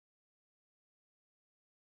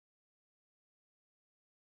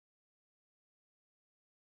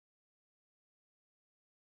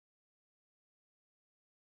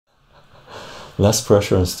Less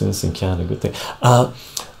pressure on students in Canada, good thing.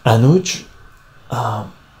 Anuj,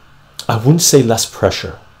 I wouldn't say less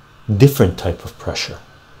pressure, different type of pressure,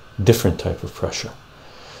 different type of pressure.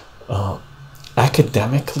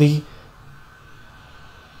 Academically,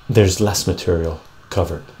 there's less material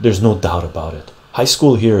covered, there's no doubt about it. High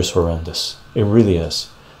school here is horrendous, it really is.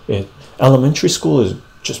 Elementary school is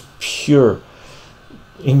just pure,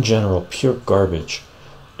 in general, pure garbage,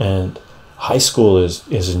 and high school is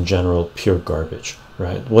in general pure garbage,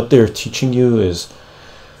 right? What they're teaching you is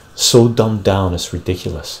so dumbed down, it's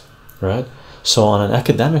ridiculous, right? So on an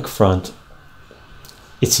academic front,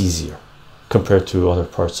 it's easier compared to other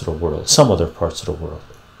parts of the world, some other parts of the world,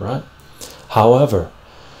 right? However,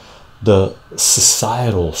 the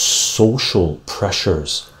societal, social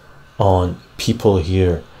pressures on people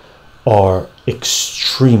here are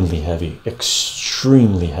extremely heavy,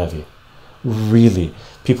 extremely heavy. Really,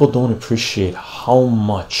 people don't appreciate how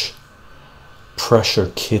much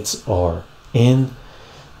pressure kids are in.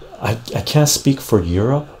 I can't speak for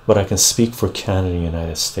Europe, but I can speak for Canada and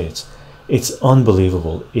United States. It's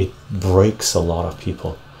unbelievable. It breaks a lot of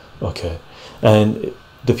people, okay? And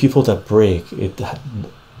the people that break, it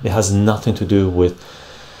has nothing to do with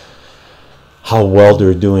how well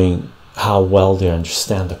they're doing, how well they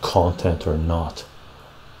understand the content or not.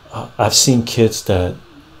 I've seen kids that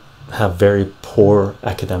have very poor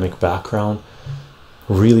academic background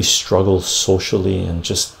really struggle socially, and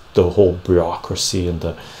just the whole bureaucracy and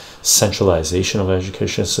the centralization of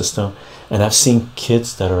education system. And I've seen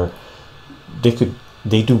kids that are,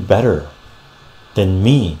 they do better than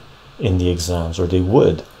me in the exams, or they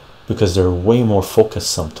would, because they're way more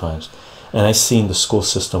focused sometimes. And I've seen the school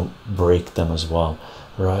system break them as well,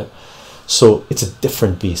 right? So it's a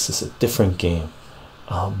different beast, it's a different game.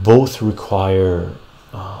 Both require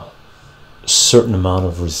a certain amount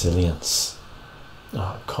of resilience.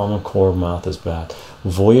 Common Core math is bad.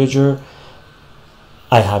 Voyager,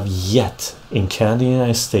 I have yet in Canada and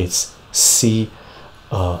United States see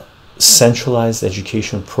a centralized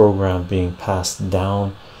education program being passed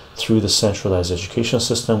down through the centralized education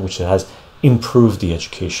system, which has improved the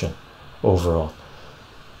education overall.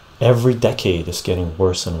 Every decade is getting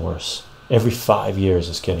worse and worse. Every 5 years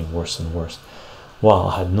is getting worse and worse. Wow,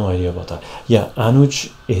 I had no idea about that. Yeah,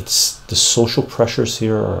 Anuj, it's the social pressures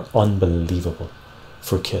here are unbelievable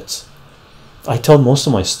for kids. I tell most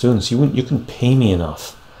of my students, you can pay me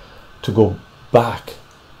enough to go back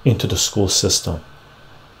into the school system.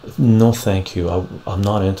 No thank you, I'm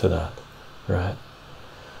not into that, right?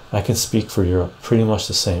 I can speak for Europe, pretty much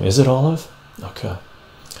the same. Is it, Olive? Okay.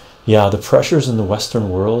 Yeah, the pressures in the Western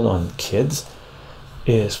world on kids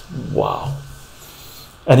is wow.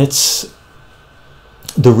 And it's,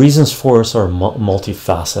 the reasons for it are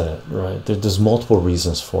multifaceted, right? There's multiple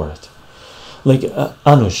reasons for it. Like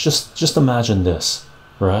Anush, just imagine this,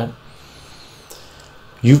 right?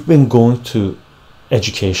 You've been going to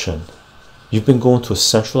education, you've been going to a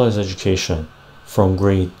centralized education from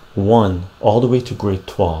grade 1 all the way to grade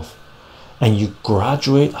 12, and you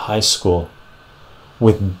graduate high school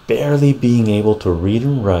with barely being able to read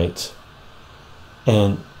and write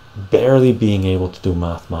and barely being able to do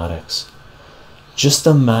mathematics. Just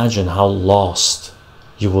imagine how lost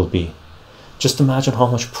you will be. Just imagine how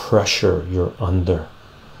much pressure you're under,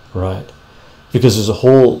 right? Because there's a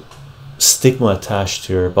whole stigma attached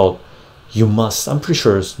here about you must, I'm pretty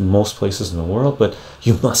sure it's most places in the world, but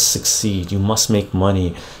you must succeed, you must make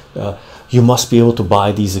money, you must be able to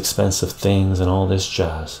buy these expensive things and all this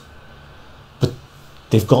jazz. But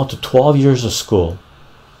they've gone to 12 years of school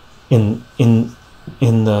in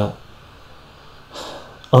the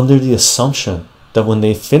under the assumption that when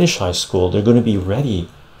they finish high school they're going to be ready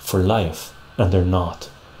for life, and they're not,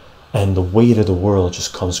 and the weight of the world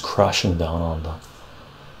just comes crashing down on them.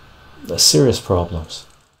 Serious problems.